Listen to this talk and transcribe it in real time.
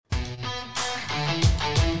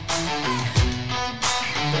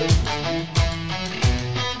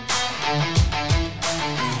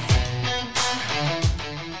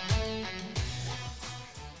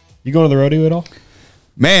You going to the rodeo at all?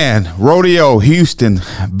 Man, rodeo, Houston,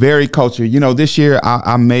 very culture. This year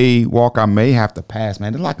I may walk, I may have to pass.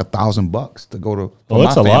 Man, it's like $1,000 to go to. Well,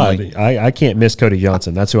 that's a lot. I can't miss Cody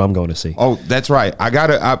Johnson. That's who I'm going to see. Oh, that's right.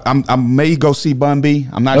 I may go see Bun B.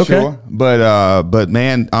 I'm not sure, but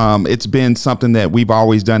man, it's been something that we've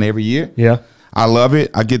always done every year. Yeah. I love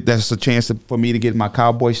it. That's a chance for me to get my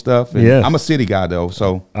cowboy stuff. And I'm a city guy though,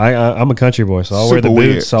 so I'm a country boy, so I'll wear the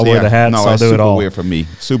boots, I'll wear the hats, I'll do it all.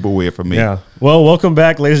 Super weird for me. Yeah. Well, welcome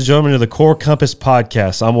back, ladies and gentlemen, to the Core Compass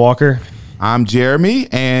Podcast. I'm Walker. I'm Jeremy,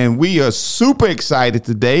 and we are super excited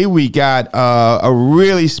today. We got a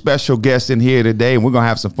really special guest in here today, and we're gonna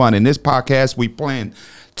have some fun in this podcast. We plan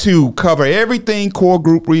to cover everything core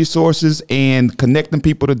group resources and connecting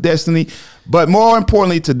people to destiny. But more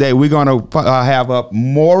importantly, today we're going to have up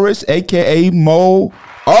Morris, a.k.a. Mo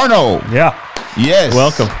Arnold. Yeah. Yes.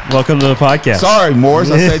 Welcome to the podcast. Sorry, Morris.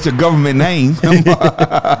 I said your government name.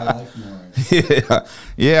 I like Morris.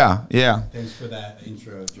 Yeah. Thanks for that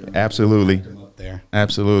intro, Jeremy. Absolutely. Up there.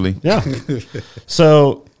 Absolutely. Yeah.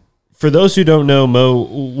 So, for those who don't know, Mo,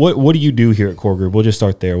 what do you do here at Core Group? We'll just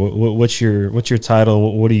start there. What's your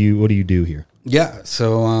title? What do you do here? Yeah,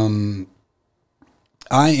 so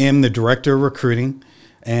I am the director of recruiting,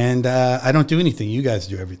 and I don't do anything. You guys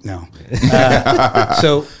do everything. No.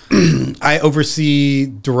 So I oversee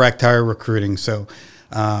direct hire recruiting. So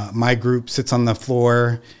my group sits on the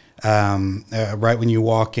floor right when you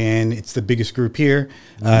walk in. It's the biggest group here.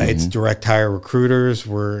 It's direct hire recruiters.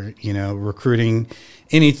 We're recruiting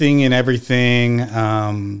anything and everything,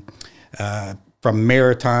 from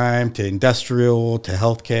maritime to industrial to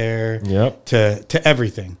healthcare, to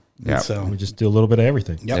everything. Yeah, so we just do a little bit of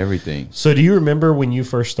everything. Yep. Everything. So, do you remember when you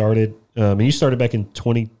first started? And you started back in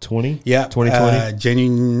 2020. Yeah,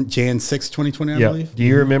 2020. Jan 6, 2020, I believe. Do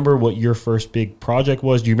you remember what your first big project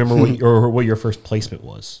was? Do you remember what your first placement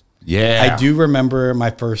was? Yeah, I do remember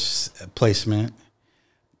my first placement,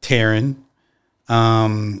 Taryn.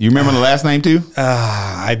 You remember the last name too?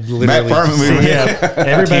 I literally Matt Furman.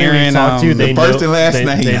 Everybody we talk to, they the first know, and last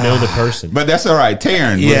name. They know the person. But that's all right.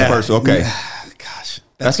 Taryn was the first. Okay. Gosh,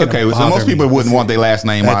 that's okay. So most people wouldn't want their last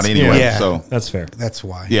name out anyway. Yeah. So that's fair. That's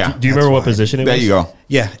why. Yeah. Do you remember what position it was? There you go.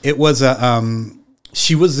 Yeah, it was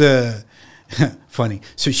she was a funny.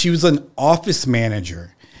 So she was an office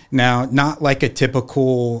manager. Now, not like a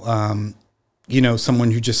typical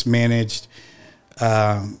someone who just managed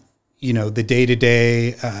the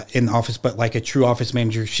day-to-day in the office, but like a true office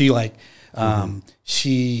manager. She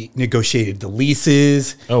she negotiated the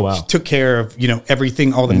leases. Oh, wow. She took care of,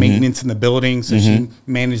 everything, all the maintenance in the building. So she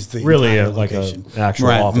managed the really entire like location. an actual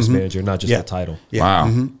office manager, not just a title. Yeah.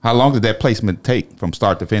 Wow. How long did that placement take from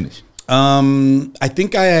start to finish? I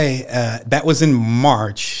think that was in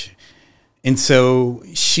March. And so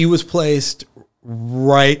she was placed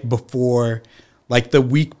right before, like the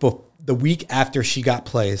week after she got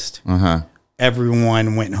placed,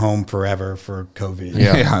 everyone went home forever for COVID.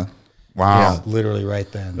 Yeah. Wow. Yeah, literally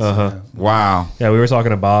right then. So, Wow. Yeah, we were talking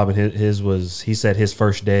to Bob, and he said his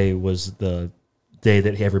first day was the day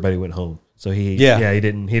that everybody went home. So he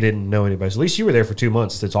didn't know anybody. So at least you were there for 2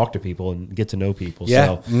 months to talk to people and get to know people.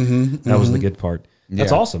 Yeah. So that was the good part.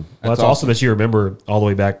 That's awesome. Well, that's awesome that you remember all the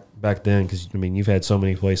way back then, because you've had so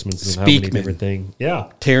many placements and how many different things.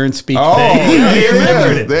 Yeah, Taryn Speakman. Oh, he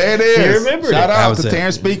remembered it. There it is. He remembered Shout it. out to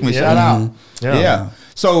Taryn Speakman. Shout out. Yeah.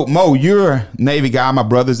 So Mo, you're a Navy guy. My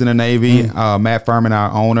brother's in the Navy. Matt Furman,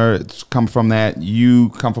 our owner, come from that. You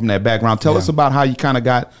come from that background. Tell us about how you kind of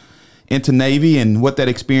got into Navy and what that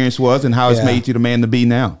experience was and how it's made you the man to be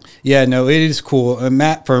now. Yeah, no, it is cool.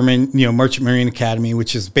 Matt Furman, Merchant Marine Academy,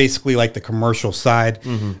 which is basically like the commercial side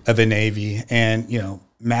of the Navy. And,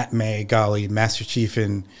 Matt May, Master Chief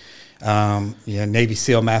and Navy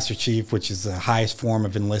SEAL Master Chief, which is the highest form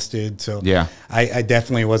of enlisted. So I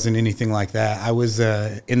definitely wasn't anything like that. I was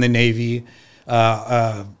in the Navy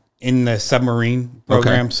in the submarine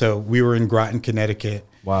program. Okay. So we were in Groton, Connecticut.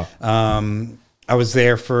 Wow. I was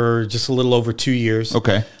there for just a little over 2 years.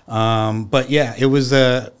 Okay. But yeah, it was,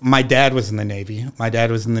 my dad was in the Navy. My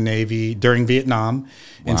dad was in the Navy during Vietnam.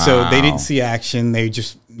 And so they didn't see action. They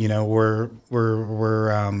just, they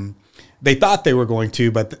thought they were going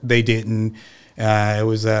to, but they didn't. It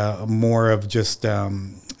was more of just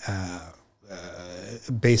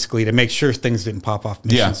basically to make sure things didn't pop off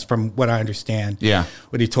missions from what I understand. Yeah.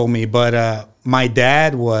 What he told me. But my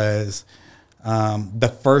dad was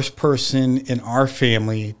the first person in our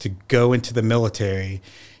way to go into the military,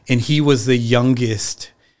 and he was the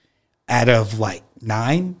youngest out of like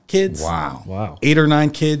 9 kids. Wow. 8 or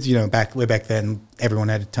 9 kids. Way back then, everyone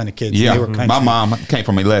had a ton of kids. Yeah, they were my mom came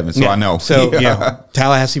from 11, so I know. So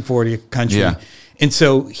Tallahassee 40 country. Yeah. And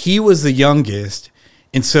so he was the youngest.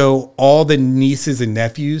 And so all the nieces and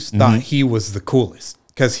nephews thought he was the coolest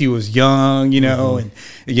because he was young, and,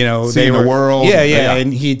 they were the world. Yeah.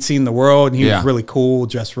 And he'd seen the world and he was really cool,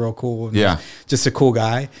 dressed real cool. And just a cool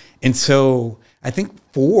guy. And so I think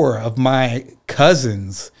 4 of my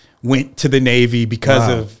cousins went to the Navy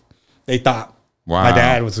because they thought my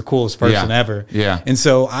dad was the coolest person ever. Yeah. And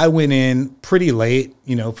so I went in pretty late,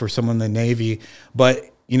 for someone in the Navy. But,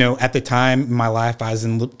 at the time in my life, I was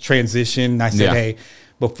in transition. And I said, hey,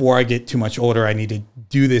 before I get too much older, I need to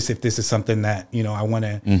do this if this is something that, I want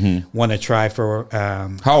to try for.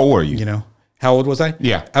 How old were you? How old was I?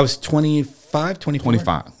 Yeah. I was 25, 24.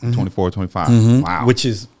 25, 24, 25. Wow. Which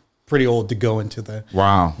is pretty old to go into the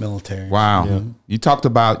military. Wow. Yeah. You talked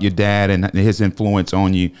about your dad and his influence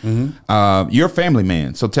on you. You're a family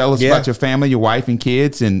man. So tell us about your family, your wife and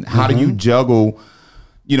kids, and how do you juggle,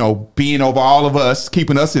 being over all of us,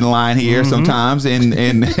 keeping us in line here sometimes, and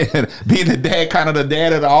being the dad, kind of the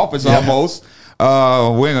dad of the office almost.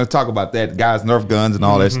 We're going to talk about that, guys, Nerf guns and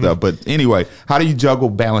all that stuff. But anyway, how do you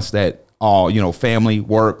balance that all, family,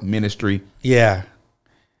 work, ministry? Yeah.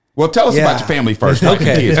 Well, tell us about your family first, not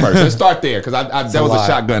your kids first. Let's start there because that was a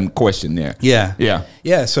shotgun question there.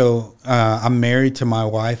 Yeah. So I'm married to my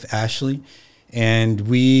wife, Ashley, and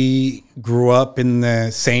we grew up in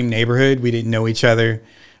the same neighborhood. We didn't know each other.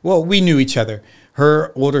 Well, we knew each other.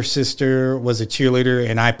 Her older sister was a cheerleader,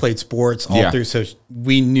 and I played sports all through, so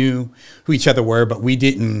we knew who each other were, but we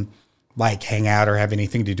didn't hang out or have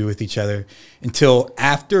anything to do with each other until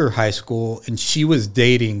after high school, and she was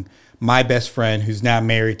dating my best friend, who's now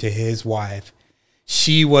married to his wife.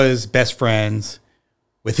 She was best friends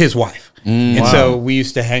with his wife. And so we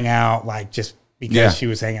used to hang out just because she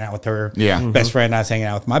was hanging out with her best friend, I was hanging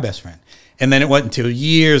out with my best friend. And then it wasn't until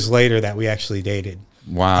years later that we actually dated.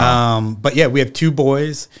 Wow. But yeah, we have 2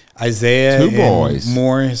 boys, Isaiah and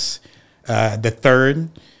Morris the third.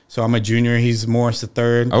 So I'm a junior, he's Morris the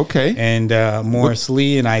third. Okay. And Morris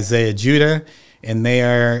Lee and Isaiah Judah. And they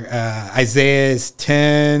are, Isaiah is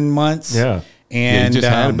 10 months. Yeah. And he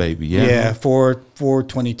just had a baby. Yeah.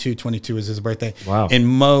 4/22 is his birthday. Wow. And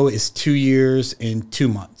Mo is 2 years and 2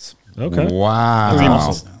 months. Okay. Wow. That's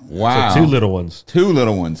awesome. Wow. So 2 little ones. 2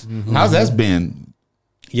 little ones. How's that been?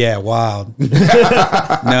 Yeah, wild.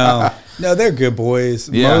 No, they're good boys.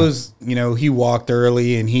 Yeah. Mo's, he walked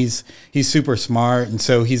early and he's super smart. And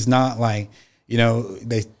so he's not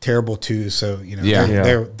they terrible too. So,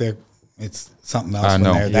 they're it's something else when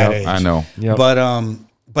they're that age. I know. Yep.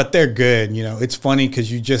 But they're good. It's funny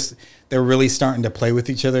because they're really starting to play with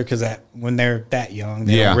each other because when they're that young,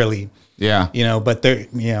 they don't really. Yeah. But they're,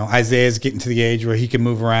 Isaiah's getting to the age where he can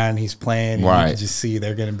move around. He's playing. And you can just see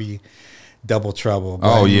they're going to be double trouble.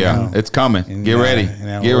 But, it's coming. And, Get ready.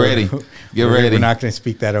 Get ready. We're not going to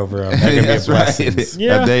speak that over them. They're going to be a blessing. Right.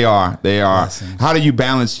 Yeah. They are. Blessings. How do you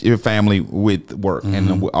balance your family with work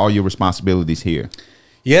and all your responsibilities here?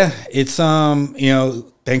 Yeah, it's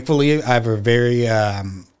thankfully I have a very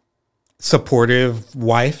supportive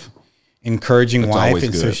wife, encouraging wife,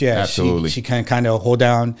 and good. So she can kind of hold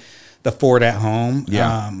down the fort at home.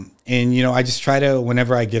 Yeah, and I just try to,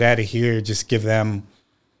 whenever I get out of here, just give them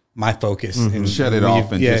my focus and shut it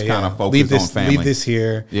off and just kind of focus on family. Leave this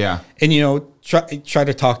here. Yeah, and try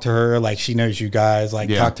to talk to her like she knows you guys.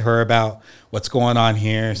 Talk to her about what's going on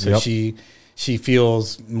here, so she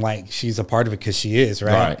feels like she's a part of it because she is,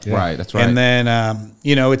 right? Right. That's right. And then,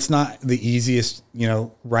 it's not the easiest,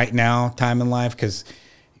 right now time in life because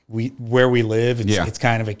where we live, it's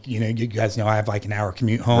kind of you guys know I have an hour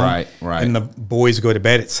commute home. Right. And the boys go to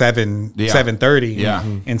bed at 7:30. Yeah.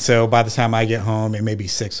 And so by the time I get home, it may be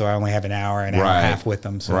 6, so I only have an hour and a half with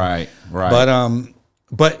them. So. Right.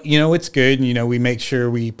 But it's good. We make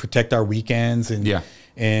sure we protect our weekends and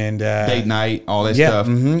date night, all that stuff.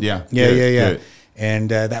 Yeah. Good. And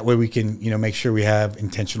that way we can make sure we have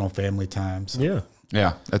intentional family time. So.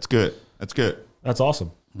 Yeah, that's good. That's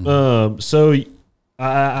awesome. So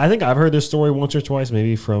I think I've heard this story once or twice,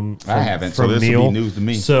 maybe from I haven't. From so this Neil. will be news to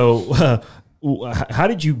me. So how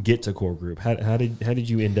did you get to Core Group? How did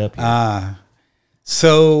you end up here?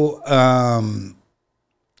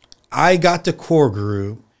 I got to Core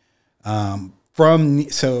Group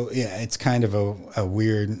it's kind of a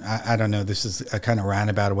weird, I don't know, this is a kind of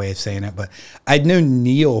roundabout way of saying it, but I'd known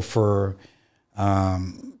Neil for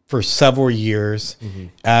several years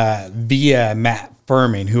via Matt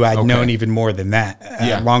Furman, who I'd known even more than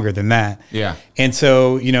that, longer than that. Yeah. And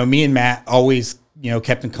so, me and Matt always,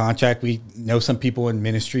 kept in contact. We know some people in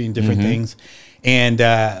ministry and different things. And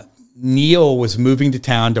Neil was moving to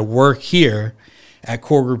town to work here at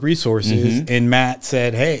Core Group Resources. And Matt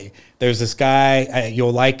said, hey, there's this guy,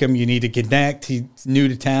 you'll like him. You need to connect. He's new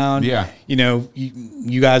to town. Yeah. You know,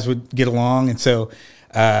 you guys would get along. And so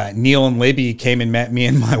Neil and Libby came and met me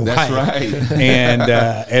and my wife. That's right. And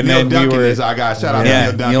Neil then Duncan we were, is our guy. Shout out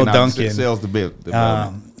to Neil Duncan. Duncan. Sales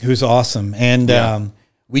the who's awesome. And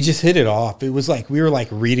we just hit it off. It was like we were like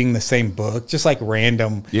reading the same book, just like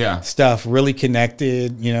random stuff, really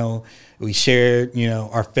connected. You know, we shared, you know,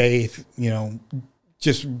 our faith, you know,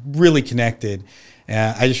 just really connected.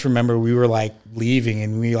 I just remember we were like leaving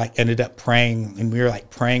and we like ended up praying, and we were like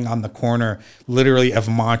praying on the corner literally of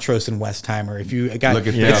Montrose and Westheimer. If you got,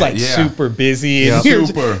 it's like super busy and you're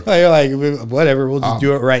like, whatever, we'll just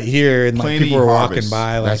do it right here. And like people were walking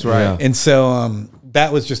by. Like, that's right. And so,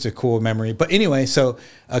 that was just a cool memory. But anyway, so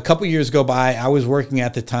a couple years go by. I was working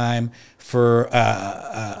at the time for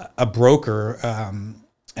a broker,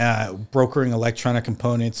 brokering electronic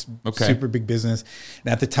components, super big business.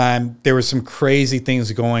 And at the time, there were some crazy things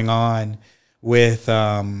going on with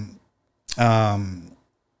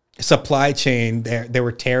supply chain. There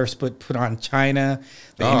were tariffs put on China.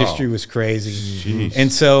 The industry was crazy. Jeez.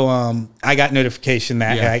 And so I got notification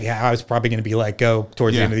that I was probably going to be let go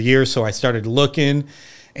towards the end of the year. So I started looking,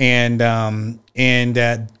 and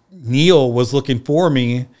Neil was looking for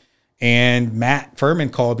me. And Matt Furman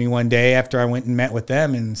called me one day after I went and met with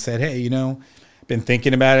them and said, "Hey, you know, I've been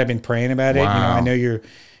thinking about it. I've been praying about it. You know, I know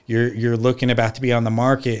you're looking about to be on the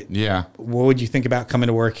market. Yeah. What would you think about coming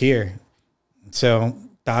to work here?" So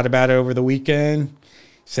thought about it over the weekend,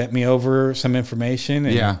 sent me over some information,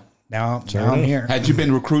 and now I'm here. Had you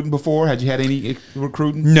been recruiting before? Had you had any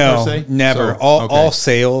recruiting? No, per se? never. So, all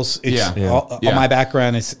sales. It's all my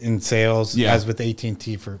background is in sales. Yeah. I was with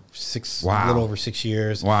AT&T for a little over 6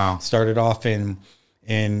 years. Wow. Started off in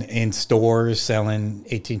stores selling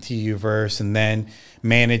AT&T U-verse, and then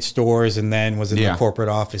managed stores, and then was in the corporate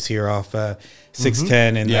office here off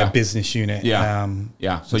 610 in the business unit.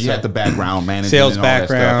 So you had the background management, sales and all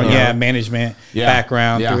background, that stuff. management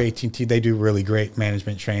background through AT&T. They do really great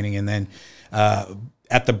management training, and then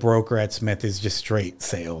at the broker at Smith is just straight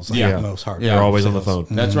sales. Most hard. They're always on the phone.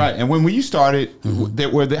 That's right. And when you started,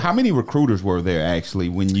 how many recruiters were there actually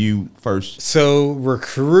when you first? So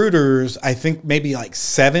recruiters, I think maybe like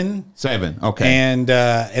 7. 7. Okay. And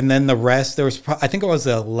then the rest, there was, I think it was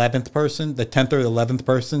the 11th person, the 10th or the 11th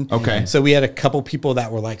person. Okay. So we had a couple people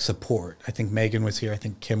that were like support. I think Megan was here. I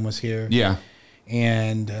think Kim was here. Yeah.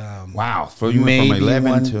 And wow. So you went from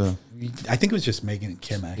 11 to... I think it was just Megan and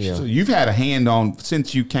Kim, actually. Yeah. So you've had a hand on,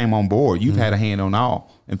 since you came on board, you've had a hand on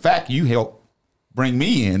all. In fact, you helped bring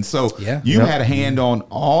me in. So you had a hand on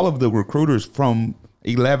all of the recruiters from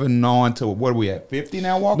 11 on to, what are we at, 50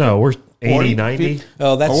 now, Walker? No, we're 80, 40, 90. 50?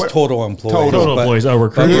 Oh, that's total employees. Total employees. Oh,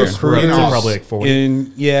 recruiters. Recruiters Probably like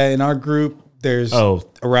 40. In our group, there's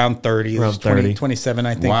around 30. Around 30. 27,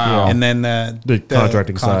 I think. Wow. And then the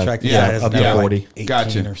contracting side. is Up to 40. Like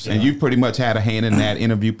Gotcha. or so. And you've pretty much had a hand in that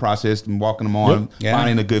interview process and walking them on,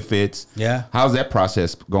 finding the good fits. Yeah. How's that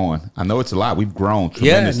process going? I know it's a lot. We've grown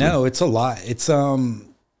tremendously. Yeah, no, it's a lot. It's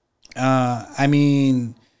I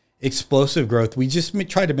mean, explosive growth. We just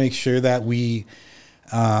try to make sure that we're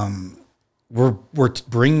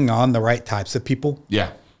bringing on the right types of people.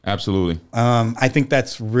 Yeah, absolutely. I think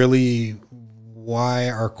that's really why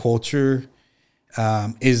our culture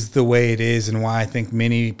is the way it is, and why I think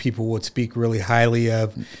many people would speak really highly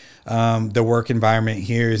of the work environment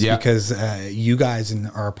here is because you guys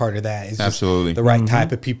are a part of that. It's absolutely just the right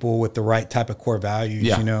type of people with the right type of core values.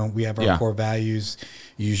 Yeah. You know, we have our core values.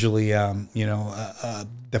 Usually,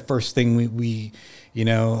 the first thing we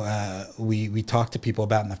talk to people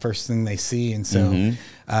about, and the first thing they see, and so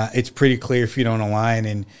it's pretty clear if you don't align,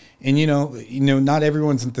 and you know, not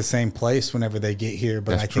everyone's at the same place whenever they get here,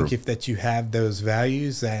 but I think if that you have those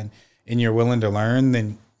values and you're willing to learn,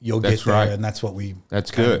 then you'll get there, and that's what we.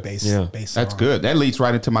 That's good. Base that's on. good. That leads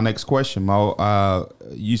right into my next question, Mo.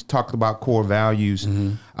 You talked about core values.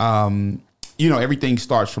 You know, everything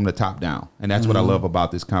starts from the top down, and that's what I love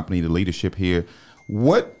about this company, the leadership here.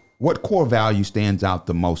 What core value stands out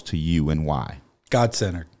the most to you, and why?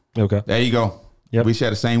 God-centered. Okay. There you go. Yep. We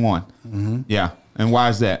share the same one. Yeah. And why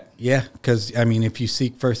is that? Yeah, because I mean, if you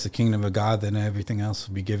seek first the kingdom of God, then everything else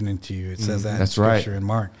will be given into you. It says that that's in Scripture and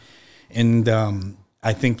Mark. And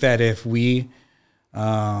I think that if we,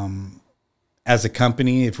 as a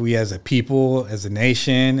company, if we as a people, as a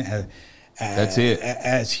nation, that's it.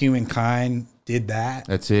 As humankind did that.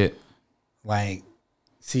 That's it. Like,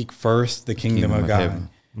 seek first the kingdom of God. Heaven.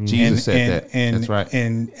 Jesus said that. And, that's right.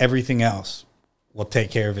 And everything else will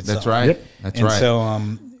take care of itself. That's right. Yep. That's and right. So,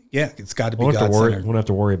 it's got to be We God-centered. don't have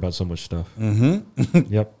to worry about so much stuff.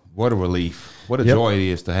 Yep. What a relief. What a joy it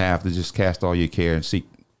is to have to just cast all your care and seek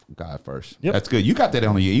God first. Yep. That's good. You got that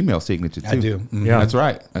on your email signature too. I do. Mm-hmm. Yeah. That's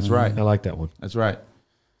right. That's right. I like that one. That's right.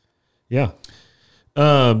 Yeah.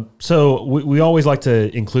 So we always like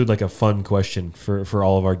to include like a fun question for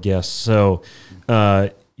all of our guests. So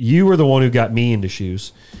you were the one who got me into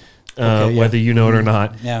shoes. Whether you know it or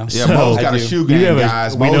not. Yeah. Yeah, So, Mo's got a shoe game,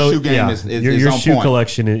 guys. Mo's shoe game is your on shoe point.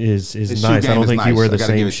 collection is His nice. shoe I game don't is think you nice. wear I the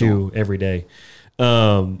gotta give same it to shoe every day.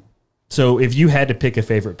 So if you had to pick a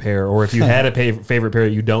favorite pair, or if you had a favorite pair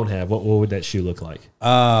you don't have, what would that shoe look like?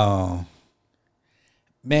 Oh,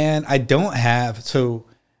 man, I don't have. So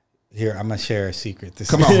here, I'm gonna share a secret.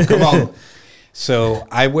 Come on. So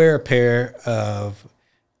I wear a pair of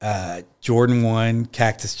Jordan 1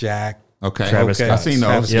 Cactus Jack. Okay. Travis I've Scott's. seen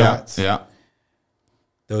those. Travis Yeah. Scott's. Yeah.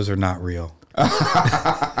 Those are not real.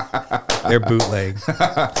 They're bootlegs.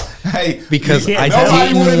 Hey, Because I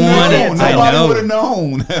nobody would didn't want it. have known. I Nobody know. would have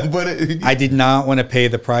known. But I did not want to pay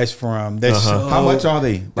the price for them. They're so, how much are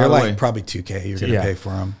they? By They're the like way? probably $2,000 you're going to Yeah. pay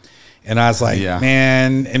for them. And I was like, Yeah.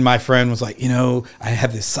 man, and my friend was like, I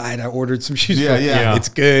have this site. I ordered some shoes. Yeah, from. yeah. It's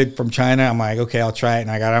good from China. I'm like, okay, I'll try it.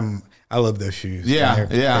 And I got them. I love those shoes. Yeah,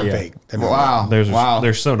 They're yeah. fake. They're not Wow. real.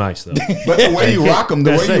 They're so nice though. But the way you rock them,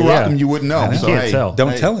 That's it, yeah. you wouldn't know. You So, can't hey, tell.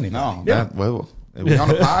 Don't tell anybody. No. Yeah. Well, we're on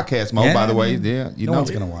a podcast, Mo, Yeah. by the way. Yeah. You No know. one's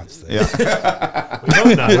going to watch this. Yeah. We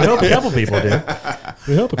hope not. We hope a couple people do.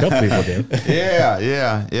 We hope a couple people do.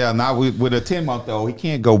 Yeah. Now with a 10-month-old, he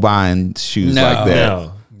can't go buying shoes No. like that.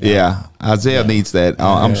 No. Yeah. Isaiah needs that.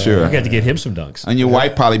 I'm sure. You got to get him some dunks. And your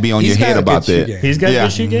wife probably be on He's your head got a about good shoe that. game. He's got Yeah. a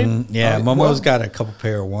good shoe game. Yeah, Momo's well- got a couple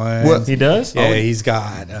pair of ones. What? He does. Yeah, Oh, he's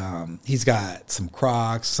got some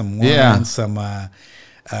Crocs, some ones, Yeah. some a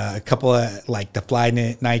couple of like the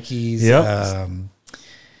Flyknit Nikes. Yep.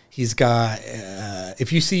 He's got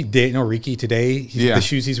if you see Daniel Ricci today, Yeah. the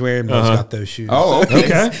shoes he's wearing, Mo's got those shoes. Oh, okay.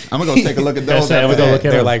 Okay. I'm gonna go take a look at those. That's it. I'm gonna go look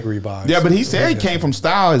at They're him. like Reeboks. Yeah, but he said he came from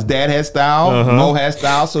style. His dad has style. Mo has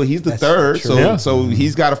style, so he's the third. true. So Yeah. so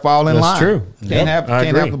he's got to fall in That's line. true. Can't Yep, have I can't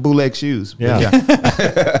agree. have the bootleg shoes. But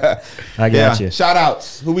Yeah. I got you. Shout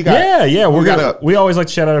outs. Who we got? Yeah. Who we got up? We always like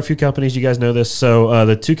to shout out a few companies. You guys know this. So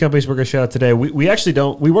the two companies we're going to shout out today, we actually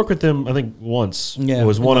don't. We work with them. I think once. Yeah, it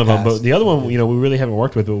was in one the of them, past. but the other one, we really haven't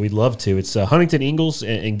worked with, but we'd love to. It's Huntington Ingalls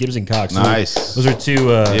and Gibbs and Cox. So Nice. those are two.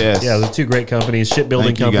 Yes. Yeah, those are two great companies,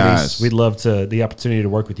 shipbuilding Thank you, companies. guys. We'd love the opportunity to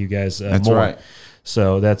work with you guys. That's more. right.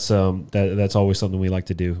 So that's always something we like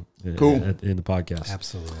to do. Cool. In the podcast.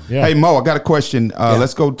 Absolutely. Yeah. Hey Mo, I got a question.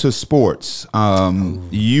 Let's go to sports.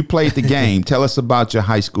 You played the game. Tell us about your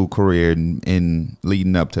high school career and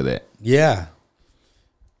leading up to that. Yeah.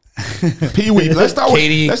 Pee Wee. Let's start with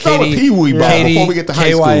Pee Wee ball Katie, before we get to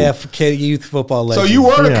high school. KYF youth football So legend. you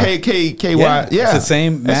were Yeah. the KY. Yeah, Yeah, it's the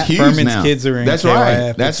same. That's Matt huge Furman's now. kids are in That's KYF.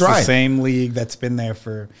 right. That's it's right. the same league that's been there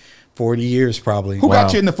for 40 years probably. Who Wow.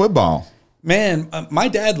 got you into football? Man, my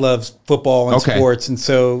dad loves football and Okay. sports, and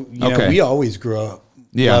so Okay. we always grew up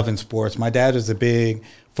Yeah. loving sports. My dad was a big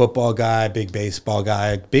football guy, big baseball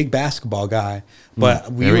guy, big basketball guy,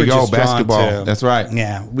 but we There were we go, just basketball. drawn to. That's right.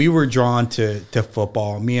 Yeah, we were drawn to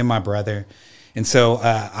football. Me and my brother, and so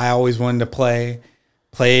I always wanted to play.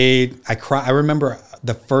 Played. I remember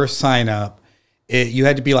the first sign up. You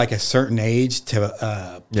had to be like a certain age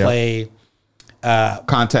to play.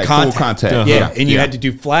 Contact. Full contact. Yeah, and you had to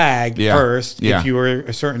do flag Yeah. first Yeah. if you were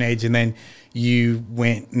a certain age, and then you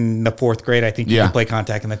went in the fourth grade. I think you Yeah. could play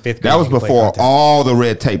contact in the fifth grade. That was you could play before contact. all the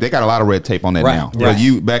red tape. They got a lot of red tape on that Right, now. right.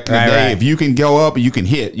 You back in the Right, day, right. if you can go up, you can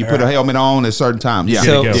hit. You put a helmet on at a certain time. Yeah.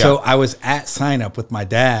 So, go. so I was at sign up with my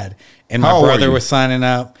dad, and How my old were brother you? was signing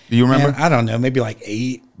up. Do you remember? And I don't know, maybe like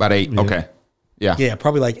 8. About 8. Okay. Yeah. Yeah,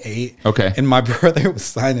 probably like 8. Okay. And my brother was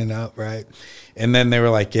signing up, right? And then they were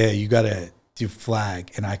like, "Yeah, you got to do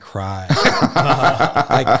flag," and I cried.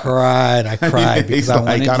 I cried because He's I like,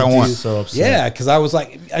 wanted I to don't do. want- So upset. Yeah, because I was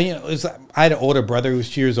like, it was, I had an older brother who was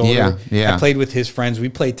 2 years older. Yeah, yeah. I played with his friends. We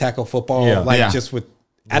played tackle football, Yeah. just with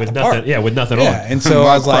at with the nothing. park. Yeah, with nothing Yeah, on. and so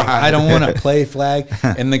I was like, Cried. I don't want to play flag.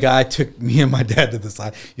 And the guy took me and my dad to the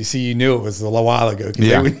side. You see, you knew it was a little while ago. 'Cause they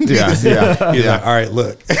Yeah, wouldn't do yeah, this. yeah, He's yeah. like, all right,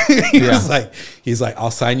 look. He's like,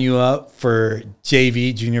 I'll sign you up for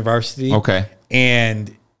JV, junior varsity. Okay.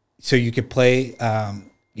 And so you could play.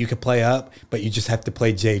 You could play up, but you just have to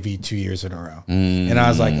play JV 2 years in a row. And I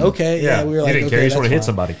was like, okay, yeah. We were you like, didn't okay, care. You just that's want to hit fine.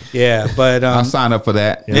 somebody. Yeah, but I'll sign up for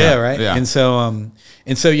that. yeah, right. Yeah. And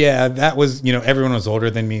so yeah, that was, everyone was older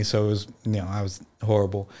than me, so it was, I was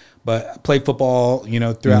horrible. But I played football,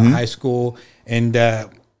 throughout high school, and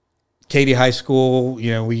Katy High School,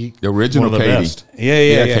 we The original One of the Katy. best.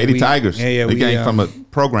 yeah, Katy we- Tigers. Yeah, They we came from a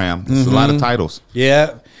program. It's a lot of titles.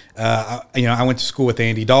 Yeah. I went to school with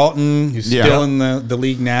Andy Dalton, who's Yeah. still in the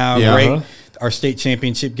league now. Yeah. Great. Uh-huh. our state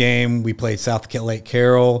championship game, we played South Lake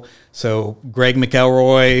Carroll. So Greg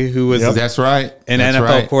McElroy, who was That's right. an That's NFL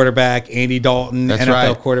right. quarterback, Andy Dalton, That's NFL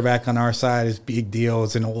right. quarterback on our side is big deal.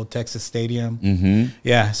 It's an old Texas stadium. Mm-hmm.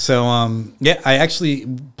 Yeah. So I actually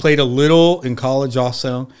played a little in college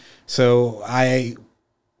also. So I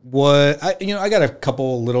got a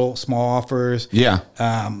couple little small offers. Yeah.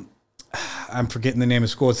 I'm forgetting the name of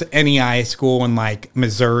school. It's an NEI school in like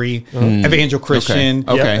Missouri, Evangel Christian,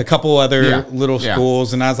 Okay. a couple other Yeah. little Yeah.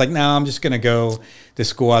 schools. And I was like, no, I'm just going to go to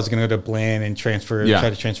school. I was going to go to Blinn and try to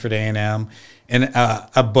transfer to A&M. And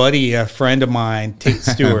a friend of mine, Tate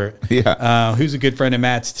Stewart, who's a good friend of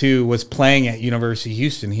Matt's too, was playing at University of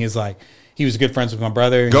Houston. He was good friends with my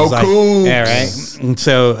brother. Go He's like, Cougs! yeah, right. And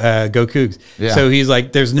so go Cougs. Yeah. So he's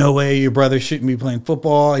like, there's no way your brother shouldn't be playing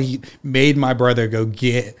football. He made my brother go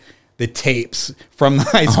get the tapes from the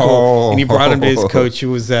high school, and he brought him to his coach, who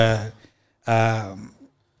was I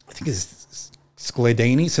think it's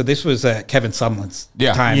Skladany. So this was Kevin Sumlin's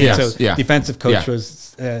time. Yes. So defensive coach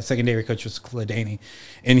was secondary coach was Skladany,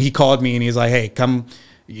 and he called me and he's like, "Hey, come,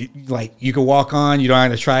 you can walk on. You don't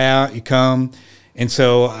have to try out. You come." And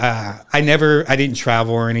so I didn't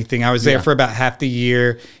travel or anything. I was there for about half the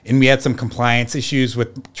year, and we had some compliance issues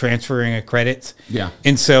with transferring of credits. Yeah.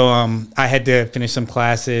 And so I had to finish some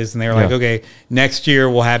classes, and they were like, okay, next year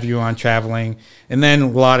we'll have you on traveling. And then a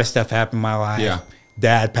lot of stuff happened in my life. Yeah.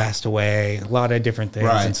 Dad passed away, a lot of different things.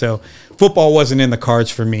 Right. And so football wasn't in the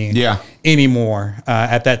cards for me anymore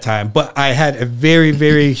at that time. But I had a very,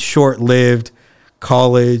 very short-lived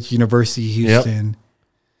college, University of Houston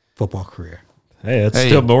football career. Hey, that's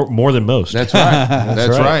still more than most. That's right.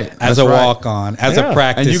 That's right. As a walk-on, as a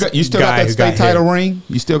practice And you still got that state title ring?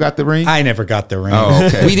 You still got the ring? I never got the ring. Oh,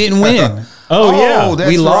 okay. We didn't win. Oh, that's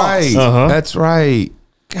We lost. right. Uh-huh. That's right.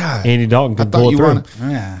 God. Andy Dalton I can thought pull it you through.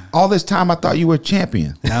 were Yeah. all this time I thought you were a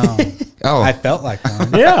champion. No. Oh. I felt like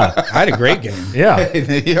one. Yeah. I had a great game. Yeah.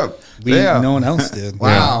 Yep. No one else did.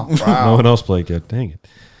 Wow. No Wow. one else played good. Dang it.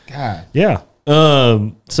 God. Yeah.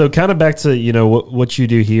 So kind of back to, what you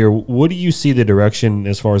do here. What do you see the direction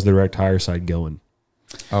as far as the direct hire side going?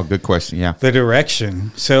 Oh, good question. Yeah. The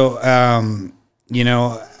direction. So, I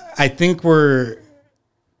think we're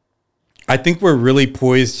really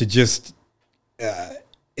poised to just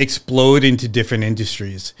explode into different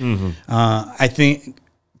industries. Mm-hmm. I think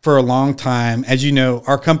for a long time, as you know,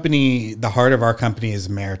 our company, the heart of our company is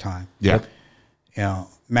maritime. Yeah.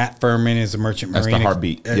 Matt Furman is a merchant That's the marine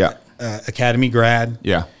heartbeat. academy grad.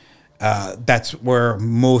 Yeah. That's where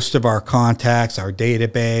most of our contacts, our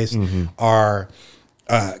database, our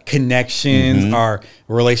connections, our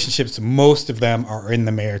relationships, most of them are in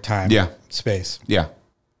the maritime space. Yeah.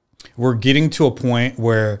 We're getting to a point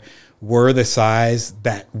where we're the size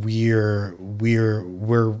that we're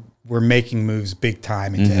making moves big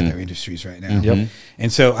time into other industries right now. Yep.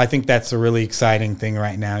 And so I think that's a really exciting thing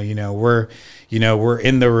right now. We're in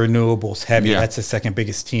the renewables heavy. Yeah. That's the second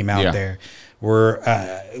biggest team out there.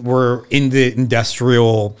 We're in the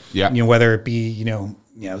industrial, whether it be,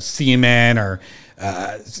 cement or,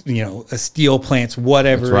 steel plants,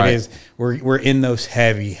 whatever it is, we're in those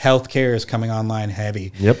heavy. Healthcare is coming online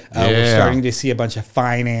heavy. Yep. We're starting to see a bunch of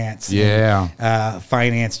finance,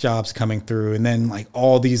 finance jobs coming through, and then like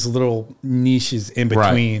all these little niches in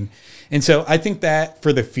between. And so I think that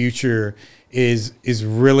for the future is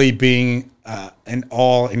really being an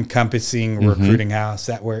all-encompassing recruiting house,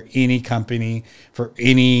 that where any company for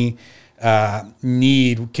any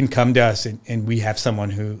need can come to us, and we have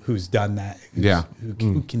someone who's done that,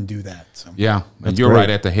 who can do that. So. Yeah, and you're right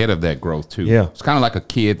at the head of that growth too. Yeah, it's kind of like a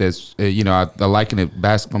kid that's I liken it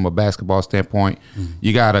from a basketball standpoint.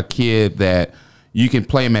 You got a kid that you can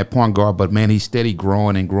play him at point guard, but man, he's steady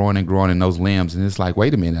growing and growing and growing in those limbs, and it's like,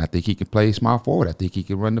 wait a minute, I think he can play small forward. I think he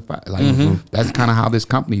can run the five. That's kind of how this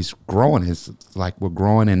company's growing. It's like we're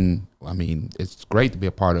growing, and I mean, it's great to be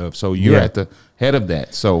a part of. So you're at the head of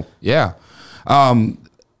that. So yeah,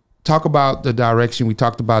 talk about the direction. We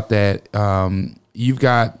talked about that. You've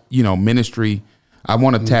got ministry. I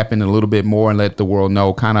want to tap in a little bit more and let the world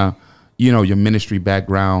know kind of your ministry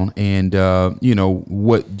background and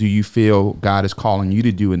what do you feel God is calling you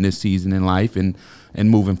to do in this season in life and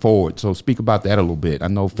moving forward. So speak about that a little bit. I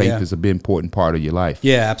know faith is a big important part of your life.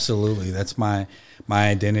 Yeah, absolutely. That's my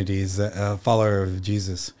identity is a follower of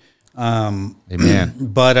Jesus. Amen.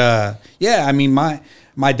 But I mean,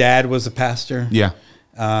 my dad was a pastor. Yeah.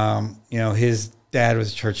 His dad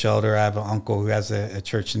was a church elder. I have an uncle who has a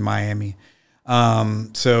church in Miami.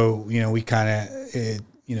 So we kind of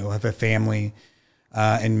have a family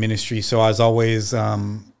in ministry. So I was always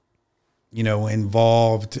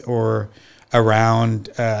involved or around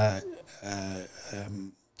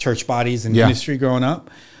church bodies and Yeah. ministry growing up.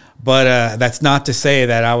 But that's not to say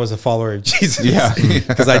that I was a follower of Jesus. Yeah.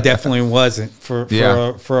 Because I definitely wasn't. For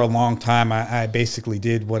Yeah. a long time, I basically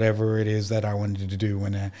did whatever it is that I wanted to do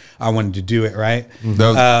when I wanted to do it, right?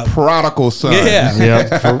 The prodigal son. Yeah.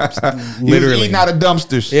 Yep. He was eating out of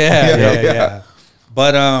dumpsters. Yeah.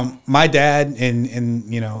 But my dad and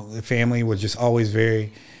the family was just always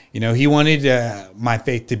very, he wanted my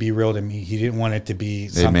faith to be real to me. He didn't want it to be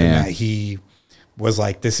something Amen. that he was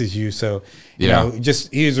like, this is you. So, Yeah.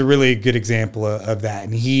 he was a really good example of that.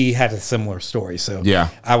 And he had a similar story. So Yeah.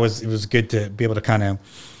 it was good to be able to kind of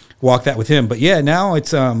walk that with him. But yeah, now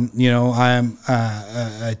it's, I'm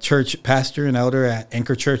a church pastor and elder at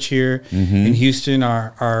Anchor Church here in Houston.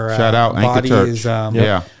 Our Shout out Anchor body Church. is,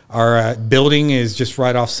 Yeah. our building is just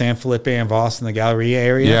right off San Felipe and Voss in the Galleria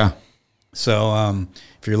area. Yeah. So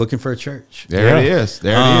if you're looking for a church, There it is.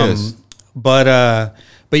 There it is. But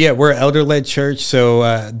yeah, we're an elder-led church.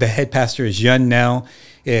 So the head pastor is Yun Nell,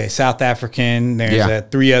 South African. There's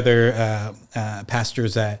 3 other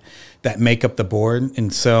pastors that make up the board,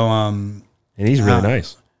 and so And he's really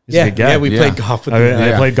nice. He's a good guy. yeah, we played golf with him.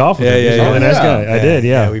 I played golf with him. He's a really nice guy. I did,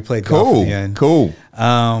 yeah. We played golf with him. Cool.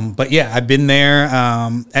 But yeah, I've been there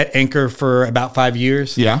at Anchor for about 5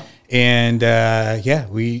 years. Yeah. And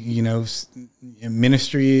we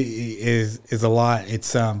ministry is a lot.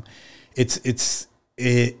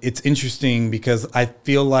 It's interesting because I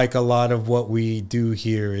feel like a lot of what we do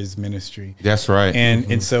here is ministry. That's right.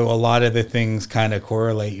 And so a lot of the things kind of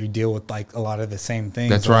correlate. You deal with like a lot of the same things.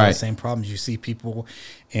 That's a lot of right. the same problems. You see people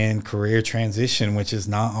in career transition, which is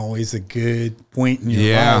not always a good point in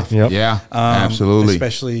your life. Yep. Yeah. Absolutely.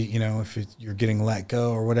 Especially, if you're getting let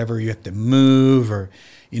go or whatever, you have to move or,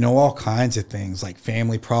 all kinds of things like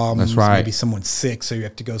family problems. That's right. Maybe someone's sick, so you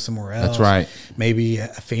have to go somewhere else. That's right. Maybe a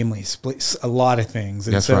family split, a lot of things.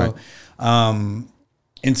 And That's so, right.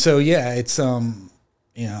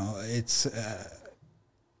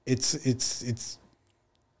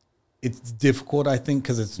 it's difficult, I think,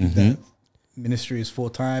 because the ministry is full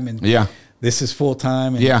time and Yeah. this is full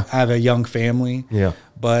time and Yeah. I have a young family. Yeah.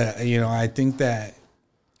 But I think that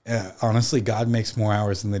honestly, God makes more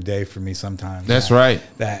hours in the day for me sometimes. That's right.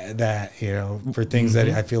 That for things that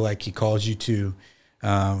I feel like He calls you to,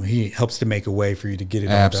 He helps to make a way for you to get it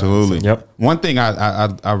all done. Absolutely. So, Yep. One thing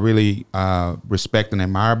I really respect and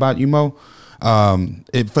admire about you, Mo.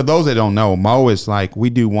 For those that don't know, Mo is like we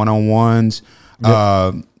do one-on-ones.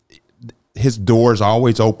 His door's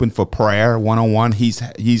always open for prayer, one-on-one.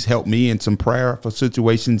 He's helped me in some prayer for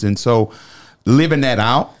situations, and so living that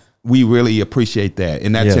out, we really appreciate that,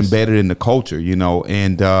 and that's embedded in the culture,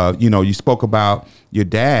 And you spoke about your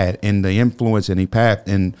dad and the influence and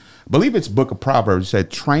and I believe it's Book of Proverbs said,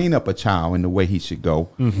 "Train up a child in the way he should go,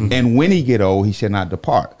 and when he get old, he shall not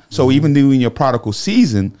depart." So even during your prodigal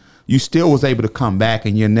season, you still was able to come back,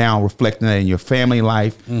 and you're now reflecting that in your family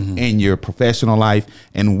life and your professional life,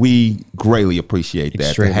 and we greatly appreciate that.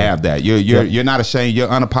 Extremely. To have that. You're not ashamed. You're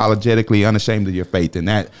unapologetically unashamed of your faith, and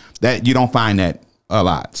that you don't find that a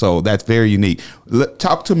lot. So that's very unique.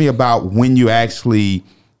 Talk to me about when you actually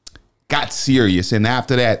got serious, and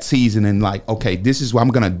after that season, and like, okay, this is what I'm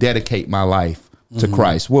going to dedicate my life to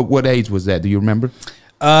Christ. What age was that? Do you remember?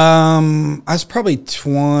 I was probably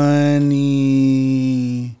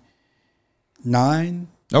 29.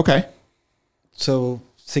 Okay. So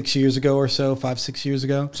 6 years ago or so, 5-6 years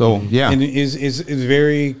ago. So yeah, And it is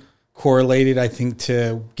very correlated, I think,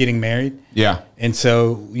 to getting married. yeah, And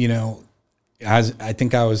so, I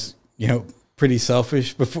think I was, pretty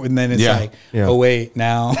selfish before, and then it's like, oh wait,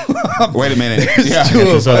 now wait a minute, there's two of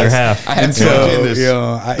His other us. half. I had And two so,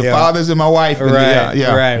 agendas. The fathers and my wife. And Right,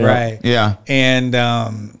 yeah, right. yeah. And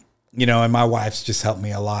and my wife's just helped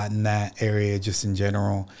me a lot in that area, just in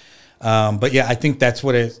general. But yeah, I think that's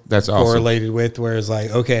what That's awesome. correlated with, where it's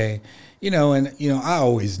like, okay, I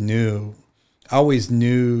always knew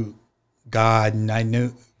God, and I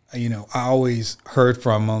knew, I always heard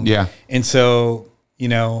from Him. Yeah. And so,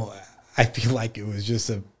 I feel like it was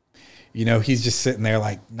just He's just sitting there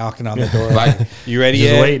like knocking on the door, like, you ready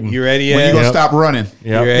Just yet? waiting. You ready yet? When you gonna stop running?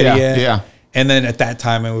 You ready yet? Yeah. And then at that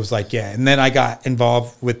time it was like, and then I got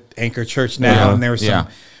involved with Anchor Church now, and there were some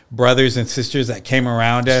brothers and sisters that came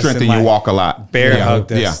around us Strengthen and your like walk a lot. bear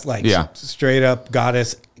hugged us, Yeah. straight up got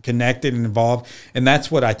us connected and involved. And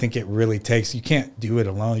that's what I think it really takes. You can't do it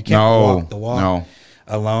alone. You can't walk the walk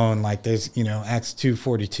alone. Like there's, Acts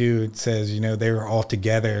 2:42, it says, they were all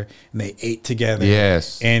together and they ate together.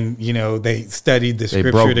 Yes. And, they studied the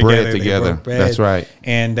scripture broke together. bread They together. broke bread. That's right.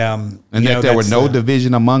 And And that there were no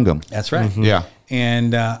division among them. That's right. Yeah.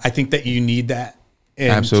 And I think that you need that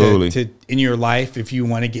And Absolutely. to in your life, if you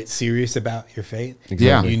want to get serious about your faith,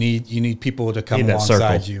 Exactly. you need people to come Need that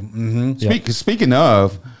alongside circle. you. Mm-hmm. Speaking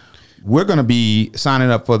of, we're going to be signing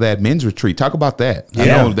up for that men's retreat. Talk about that. I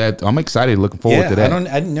Yeah. know that I'm excited, looking forward to that.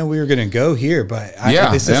 I didn't know we were going to go here, but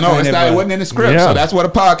this is it wasn't in the script, Yeah. so that's what a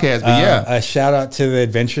podcast. But a shout out to the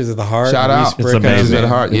Adventures of the Heart. Shout out. Reese It's Brickham amazing. Of the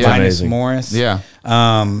Heart, and yeah. Linus Amazing. Morris. Yeah.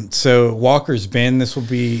 So Walker's Bend. This will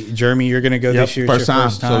be Jeremy. You're going to go this year. It's First your time.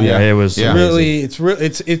 First So, time. yeah. It was Yeah. amazing. Really,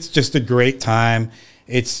 it's just a great time.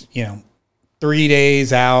 It's 3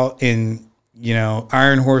 days out in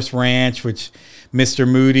Iron Horse Ranch, which Mr.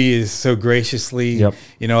 Moody is so graciously Yep.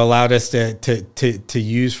 allowed us to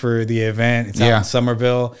use for the event. It's out in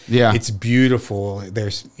Somerville. Yeah. It's beautiful.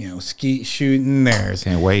 There's skeet shooting. There's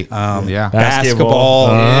Can't wait. Yeah. basketball,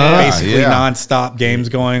 Uh-huh. basically Yeah. nonstop games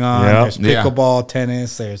going on. Yep. There's pickleball,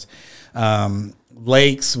 tennis. There's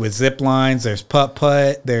lakes with zip lines. There's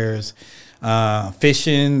putt. There's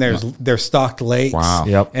fishing. There's stocked lakes. Wow.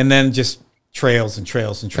 Yep. And then just trails and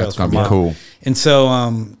trails and trails. That's gonna for be miles. cool. And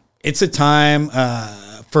so it's a time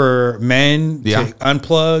for men Yeah. to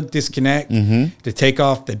unplug, disconnect, to take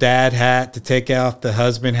off the dad hat, to take off the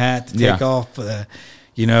husband hat, to take Yeah. off the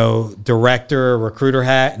director or recruiter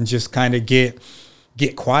hat, and just kind of get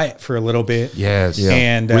quiet for a little bit. Yes.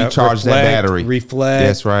 And Recharge that battery. Reflect.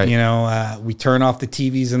 That's right. We turn off the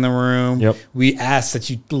TVs in the room. Yep. We ask that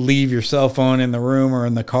you leave your cell phone in the room or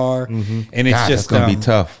in the car. And it's God, just that's gonna be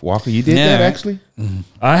tough. Walker, you did Yeah. that actually?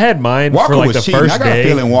 I had mine Walker for like was the cheating. first I got a day.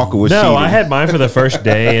 feeling Walker was no, cheating. I had mine for the first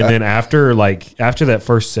day, and then after that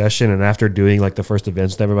first session, and after doing like the first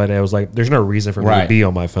events with everybody, I was like, "There's no reason for me to Right. be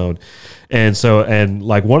on my phone." And so,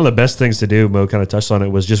 like one of the best things to do, Mo kind of touched on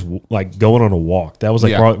it, was just like going on a walk. That was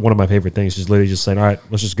like Yeah. probably one of my favorite things. Just literally just saying, "All right,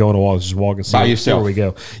 let's just go on a walk. Let's just walk and see, By see yourself. where we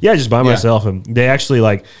go." Yeah, just by myself. And they actually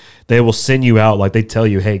they will send you out, like they tell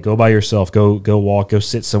you, hey, go by yourself, go walk, go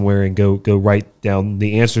sit somewhere, and go write down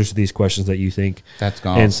the answers to these questions that you think. That's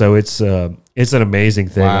gone. And so it's an amazing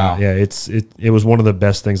thing. Wow. Yeah, it was one of the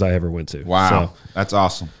best things I ever went to. Wow. So, That's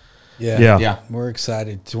awesome. Yeah. Yeah. We're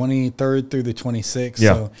excited. 23rd through the 26th.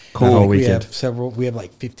 Yeah. So Cool. Whole We weekend. have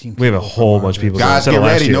like 15 people. We have a whole from bunch of our people. group. Guys, Instead get of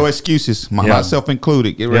last ready. year. No excuses. Yeah. Myself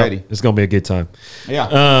included. Get Yep, ready. it's gonna be a good time.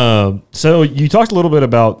 Yeah. So you talked a little bit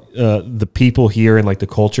about the people here and like the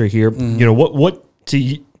culture here. What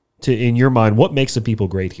to in your mind, what makes the people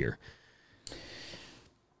great here?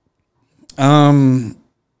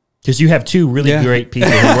 Because you have two really great people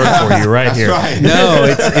who work for you right here. Right. No,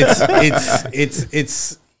 it's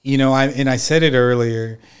I said it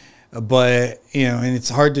earlier, but and it's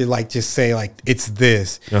hard to like just say like it's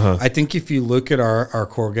this. Uh-huh. I think if you look at our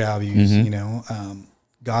core values,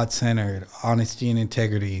 God centered, honesty and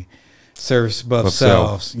integrity, service above Of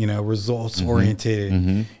self. selves, results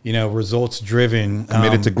oriented, results driven,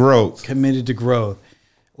 Committed to growth. committed to growth,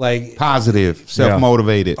 like Positive.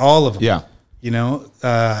 Self-motivated. all of them. Yeah.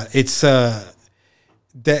 It's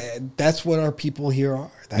that's what our people here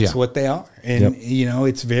are. That's Yeah. what they are. And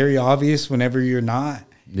it's very obvious whenever you're not.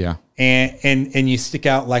 Yeah. And you stick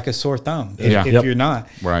out like a sore thumb if, Yeah. if Yep. you're not.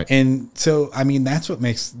 Right. And so that's what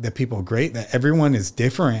makes the people great, that everyone is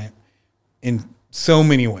different in so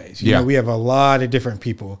many ways. You Yeah. know, we have a lot of different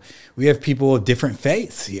people. We have people of different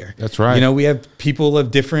faiths here. That's right. We have people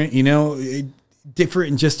of different,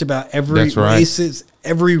 different in just about every That's right. races,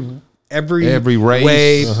 every race,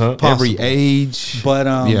 way Uh-huh. possible. every age. But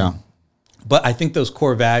yeah. but I think those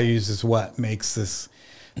core values is what makes this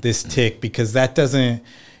tick, because that doesn't,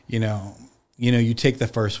 you take the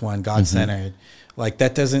first one, God centered. Like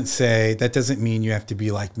that doesn't mean you have to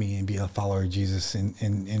be like me and be a follower of Jesus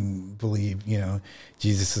and believe,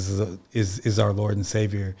 Jesus is our Lord and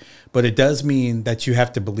Savior. But it does mean that you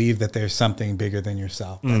have to believe that there's something bigger than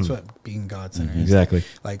yourself. That's what being God centered is. Exactly.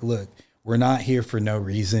 Like, look, we're not here for no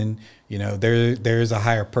reason. There's a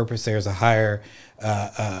higher purpose. There's a higher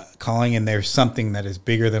calling, and there's something that is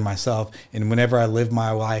bigger than myself. And whenever I live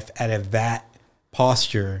my life out of that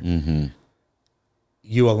posture,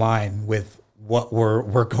 you align with what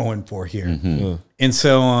we're going for here. And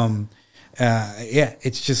so,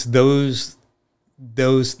 it's just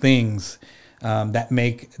those things that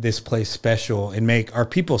make this place special and make our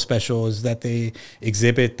people special, is that they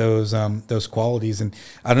exhibit those qualities. And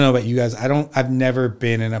I don't know about you guys. I've never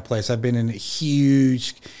been in a place. I've been in a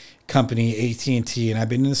huge company, AT&T, and I've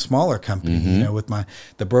been in a smaller company, with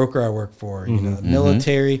the broker I work for,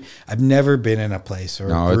 military. I've never been in a place or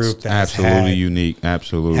a group it's that's absolutely unique.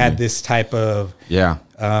 Absolutely. had this type of, Yeah.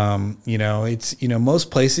 it's,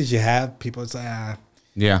 most places you have people, it's like,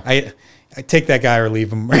 Yeah. I take that guy or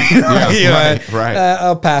leave him. Right.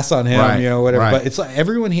 I'll pass on him, Right, whatever. right. But it's like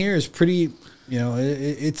everyone here is pretty you know,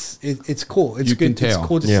 it's cool. It's You good. can tell. It's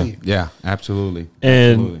cool to Yeah. see. Yeah, absolutely.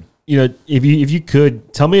 And Absolutely. you know, if you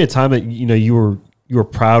could tell me a time that you know you were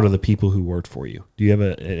proud of the people who worked for you. Do you have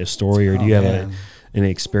a story, or do you have an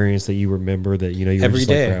experience that you remember that you know you were Every just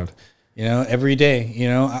day. like proud? You know, every day. You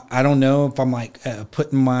know, I don't know if I'm like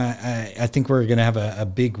putting my. I think we're gonna have a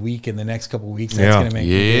big week in the next couple of weeks. That's Yeah. gonna make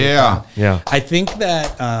me really Yeah. proud. Yeah. I think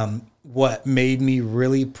that what made me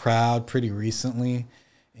really proud pretty recently,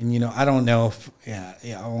 and you know, I don't know if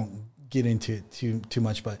I won't get into it too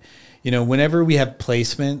much, but you know, whenever we have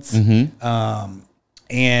placements,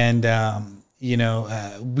 you know,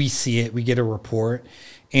 we see it, we get a report,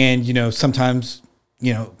 and you know, sometimes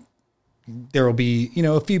you know. There will be, you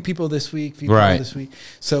know, a few people this week, people this week.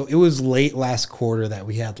 So it was late last quarter that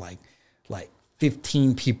we had like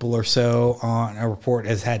 15 people or so on a report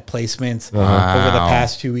has had placements over the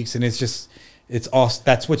past 2 weeks. And it's all,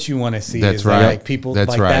 that's what you want to see. That's is right. That, like people, That's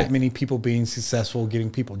like right. that many people being successful, getting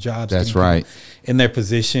people jobs. That's getting right. people in their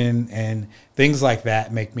position, and things like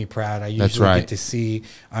that make me proud. I usually right. get to see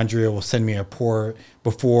Andrea will send me a report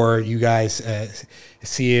before you guys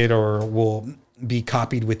see it, or will be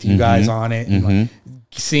copied with you guys on it, and like,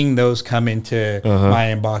 seeing those come into my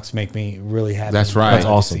inbox make me really happy. That's right. That's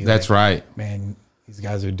awesome. See, That's like, right. man, these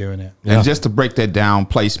guys are doing it. And just to break that down,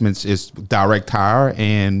 placements is direct hire,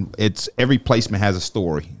 and it's every placement has a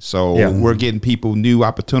story. So we're getting people new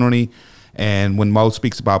opportunity. And when Mo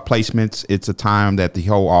speaks about placements, it's a time that the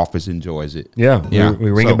whole office enjoys it. Yeah. We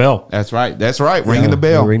ring a bell. That's right. That's right. Ringing the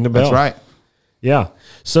bell. We ring the bell. That's right. Yeah.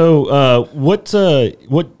 So, what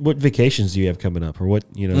vacations do you have coming up, or what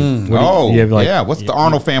you know? What do you have, like, What's the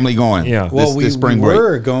Arnold family going? Yeah. Well, this spring we break.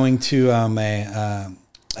 were going to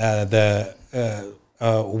the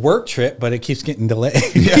work trip, but it keeps getting delayed.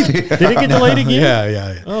 Did it get delayed again?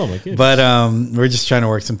 Yeah. Oh my goodness. But we're just trying to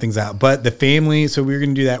work some things out. But the family, so we're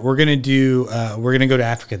going to do that. We're going to go to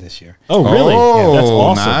Africa this year. Oh, really? Oh, That's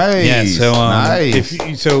awesome. Nice. Yeah. So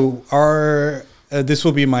nice. Our this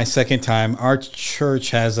will be my second time. Our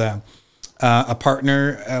church has a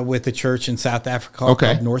partner with the church in South Africa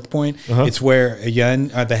called North Point. It's where Yun,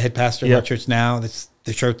 the head pastor of our church now, that's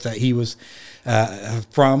the church that he was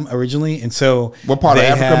from originally. And so what part of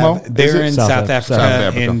Africa, Mo? They're in South Africa,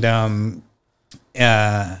 Africa. and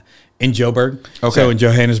in Joburg. Okay. So in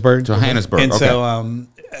Johannesburg. Okay. And so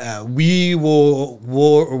we're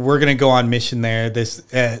going to go on mission there this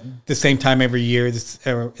the same time every year, in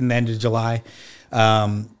the end of July.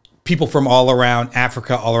 People from all around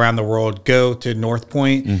Africa, all around the world, go to North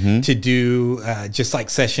Point to do just like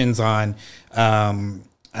sessions on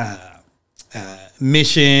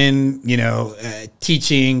mission, you know,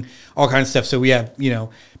 teaching, all kinds of stuff. So we have, you know,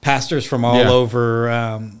 pastors from all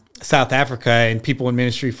over South Africa, and people in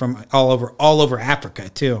ministry from all over Africa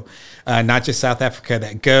too, not just South Africa,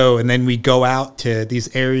 that go. And then we go out to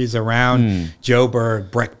these areas around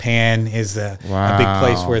Joburg. Brekpan is a big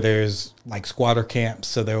place where there's like squatter camps.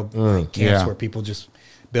 So there'll be like camps where people just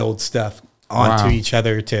build stuff onto each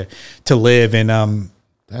other to live. And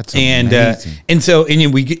that's amazing.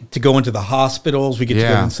 And we get to go into the hospitals, we get to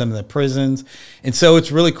go in some of the prisons, and so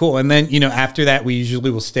it's really cool. And then, you know, after that, we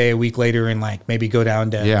usually will stay a week later and like maybe go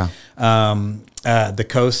down to the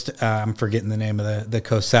coast. I'm forgetting the name of the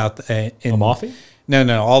coast south in Amalfi?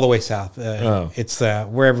 No, all the way south. It's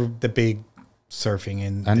wherever the big surfing,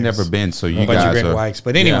 and I've never been, so you a bunch guys of great are whites.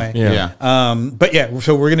 But anyway,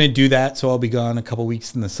 so we're gonna do that. So I'll be gone a couple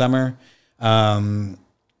weeks in the summer.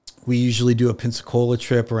 We usually do a Pensacola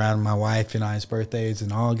trip around my wife and I's birthdays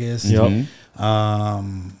in August. Yep.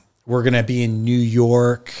 We're going to be in New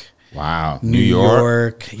York. Wow. New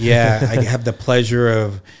York. Yeah. I have the pleasure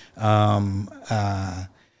of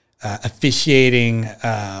officiating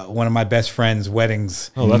one of my best friend's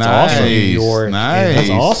weddings. Oh, that's awesome. In New York. Nice. That's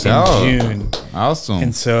awesome. In June. Awesome.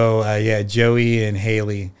 And so, Joey and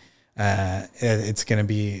Haley, it's going to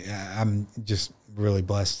be, I'm just really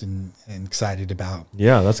blessed and excited about.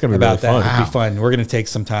 Yeah, that's gonna be about really that. fun. It'll be fun. We're gonna take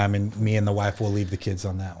some time, and me and the wife will leave the kids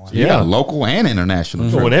on that one. Yeah, local and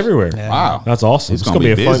international. Going everywhere. Yeah. Wow, that's awesome. It's gonna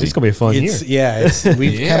be a fun. busy. It's gonna be a fun year.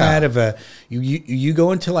 We've come out of a you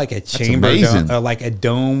go into like a chamber, like a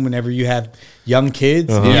dome. Whenever you have young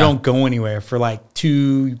kids, and you don't go anywhere for like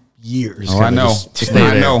 2 years. Oh, I know.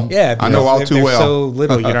 I know. Yeah, I know all too they're well. So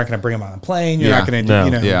little, you're not going to bring them on a plane. You're not going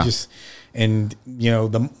to, just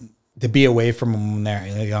to be away from them when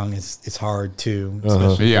they're young it's hard too.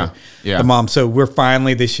 Especially the mom. So we're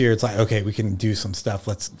finally this year. It's like, okay, we can do some stuff.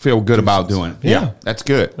 Let's feel good about doing it. Yeah, that's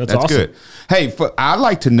good. That's awesome. good. Hey, I'd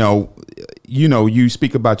like to know. You know, you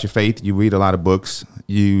speak about your faith. You read a lot of books.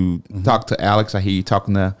 You talk to Alex. I hear you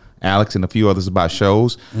talking to Alex and a few others about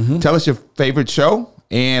shows. Tell us your favorite show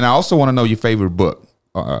And I also want to know your favorite book.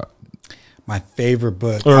 My favorite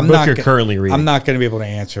book, Or a book you're currently reading. I'm not going to be able to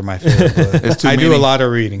answer my favorite book. It's too I do many. a lot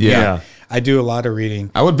of reading. Yeah. I do a lot of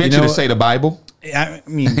reading. I would venture You know, to say the Bible. I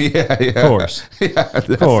mean, Of course.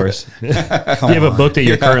 Of course. Do you have a book that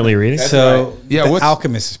you're currently reading? so right. Yeah, The what's-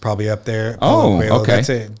 Alchemist is probably up there. Oh, Paulo Coelho. okay. That's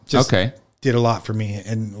it. Just Okay. did a lot for me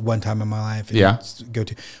in one time in my life. and Yeah. it's go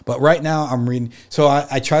to. But right now I'm reading. So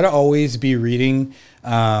I try to always be reading,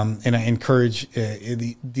 and I encourage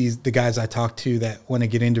the guys I talk to that want to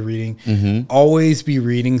get into reading, always be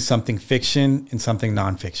reading something fiction and something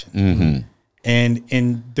nonfiction.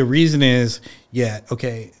 And the reason is,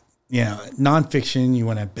 nonfiction, you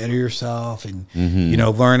want to better yourself and,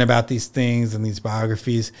 learn about these things and these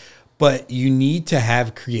biographies, but you need to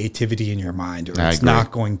have creativity in your mind or it's agree. not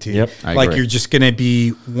going to. Yep. I Like agree. you're just going to be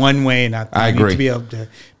one way and not. I You agree. need to be able to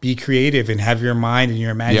be creative and have your mind and your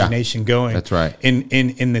imagination going. That's right.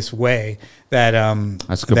 In this way that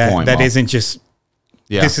That's a good point, That Mo. isn't just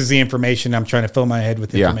Yeah. this is the information I'm trying to fill my head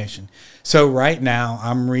with Yeah. information. So right now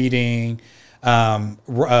I'm reading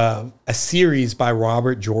a series by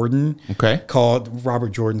Robert Jordan. Okay. Called Robert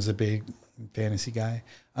Jordan's a big fantasy guy.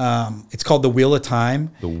 It's called The Wheel of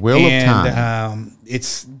Time. The Wheel of Time.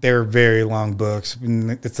 They're very long books.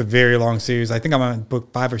 It's a very long series. I think I'm on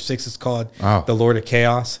book 5 or 6. It's called The Lord of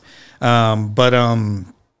Chaos. That's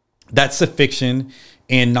the fiction.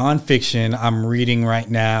 And nonfiction, I'm reading right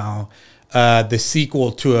now the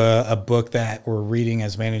sequel to a book that we're reading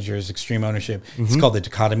as managers, Extreme Ownership. It's called The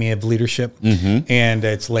Dichotomy of Leadership. And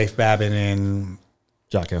it's Leif Babin and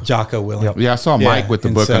Jocko Willink. Yeah, I saw Mike with the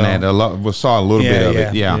and book on that. We saw a little bit of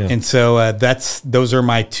it. Yeah. And so those are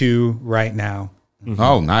my two right now.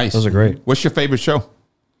 Oh, nice. Those are great. What's your favorite show?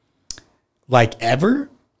 Like ever?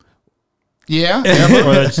 Yeah. Or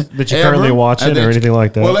that you're currently watching or anything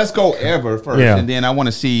like that? Well, let's go ever first. Yeah. And then I want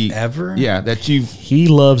to see. Ever? Yeah, that you. He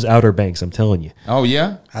loves Outer Banks, I'm telling you. Oh,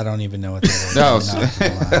 yeah? I don't even know what that is. No. I'm not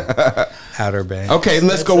gonna lie. Outer Banks. Okay,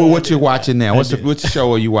 let's go with what you're watching now. Which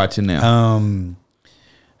show are you watching now?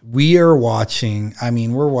 We are watching. I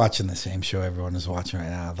mean, we're watching the same show everyone is watching right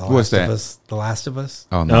now. What's that? The Last of Us.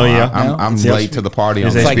 Oh, no. Oh, yeah. I'm It's late to the party on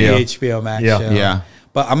It's It's that. like HBO. the HBO Max Yeah. show. Yeah.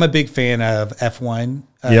 But I'm a big fan of F1,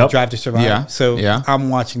 Yep. Drive to Survive. Yeah. So Yeah. I'm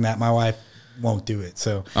watching that. My wife won't do it,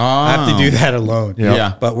 so I have to do that alone. Yeah.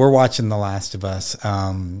 Yeah. But we're watching The Last of Us.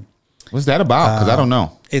 What's that about? Because I don't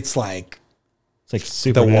know. It's like It's like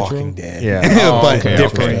Supernatural. Walking Dead. Yeah. Oh, but okay,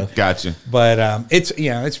 different. okay. Gotcha. But it's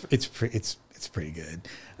pretty good.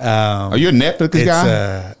 Are you a Netflix It's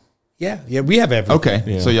guy? yeah, we have everything. Okay.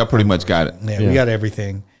 Yeah. So y'all pretty much got it. Yeah, Yeah. we got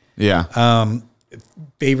everything. Yeah.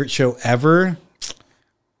 Favorite show ever?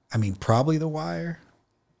 I mean, probably The Wire.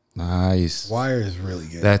 Nice. Wire is really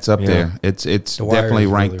good. That's up Yeah. there. It's The Wire definitely is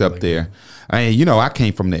really, ranked up really there. I mean, I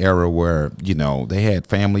came from the era where, they had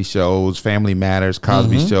family shows, Family Matters,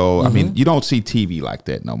 Cosby Show. I mean, you don't see TV like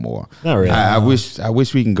that no more. Not really. I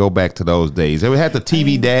wish we can go back to those days. They had the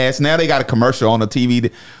TV dash. Now they got a commercial on the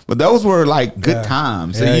TV. But those were like good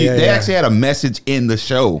times. Yeah, They yeah. actually had a message in the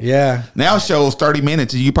show. Yeah. Now shows 30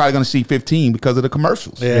 minutes and you're probably going to see 15 because of the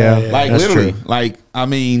commercials. Yeah. Like That's literally. true. Like, I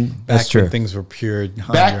mean, That's Back true. when things were pure.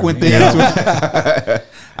 back when things were,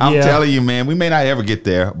 I'm Yeah. telling you, man, we may not ever get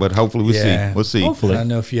there, but hopefully we'll Yeah. see. We'll see. I Hopefully. don't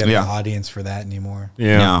know if you have Yeah. an audience for that anymore.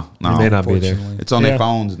 Yeah. No, You may not be there. Unfortunately. It's on Yeah. their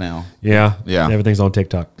phones now. Yeah. Yeah. Everything's on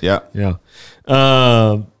TikTok. Yeah. Yeah.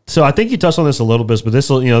 So I think you touched on this a little bit, but this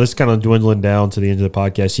will, this is kind of dwindling down to the end of the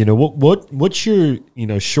podcast. What's your,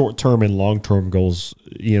 short-term and long-term goals,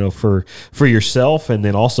 for yourself and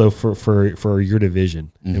then also for your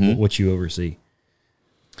division and what you oversee?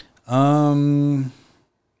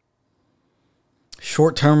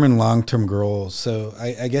 Short-term and long-term goals. So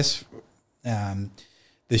I guess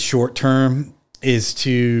the short term is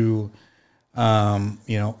to,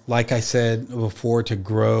 like I said before, to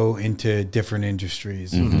grow into different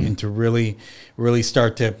industries and to really, really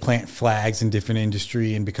start to plant flags in different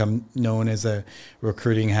industry and become known as a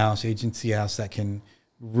recruiting house, agency house that can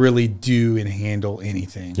really do and handle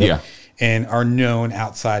anything. Yeah. And are known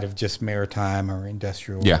outside of just maritime or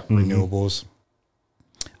industrial renewables.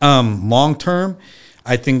 Long term,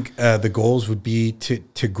 I think the goals would be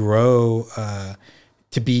to grow,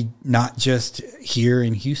 to be not just here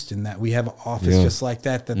in Houston, that we have an office just like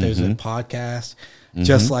that, there's a podcast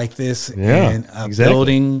just like this, and a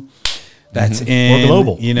building that's in, More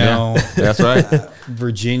global. That's right.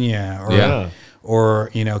 Virginia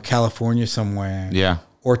or California somewhere. Yeah.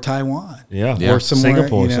 Or Taiwan. Yeah. Or somewhere,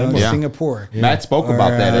 Singapore. somewhere. Singapore. Matt spoke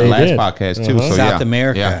about that at He last did. podcast too. So South yeah.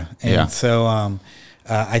 America. Yeah. And so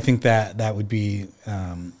I think that would be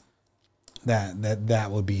that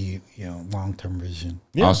would be, long-term vision.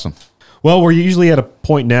 Yeah. Awesome. Well, we're usually at a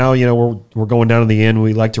point now, we're going down to the end.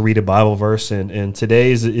 We like to read a Bible verse, and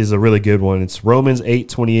today's is a really good one. It's Romans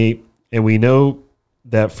 8:28, and we know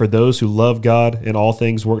that for those who love God and all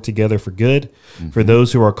things work together for good, for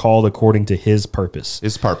those who are called according to His purpose.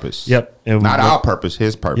 His purpose. Yep. And Not our purpose,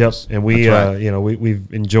 His purpose. Yep. And we, That's right.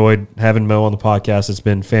 we've enjoyed having Mo on the podcast. It's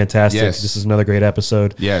been fantastic. Yes. This is another great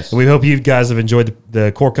episode. Yes. And we hope you guys have enjoyed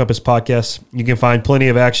the Core Compass podcast. You can find plenty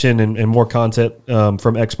of action and more content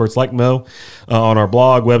from experts like Mo on our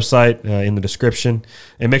blog, website, in the description.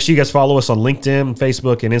 And make sure you guys follow us on LinkedIn,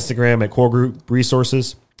 Facebook, and Instagram at Core Group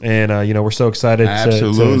Resources. And, we're so excited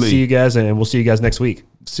to see you guys, and we'll see you guys next week.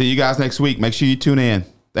 See you guys next week. Make sure you tune in.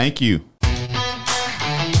 Thank you.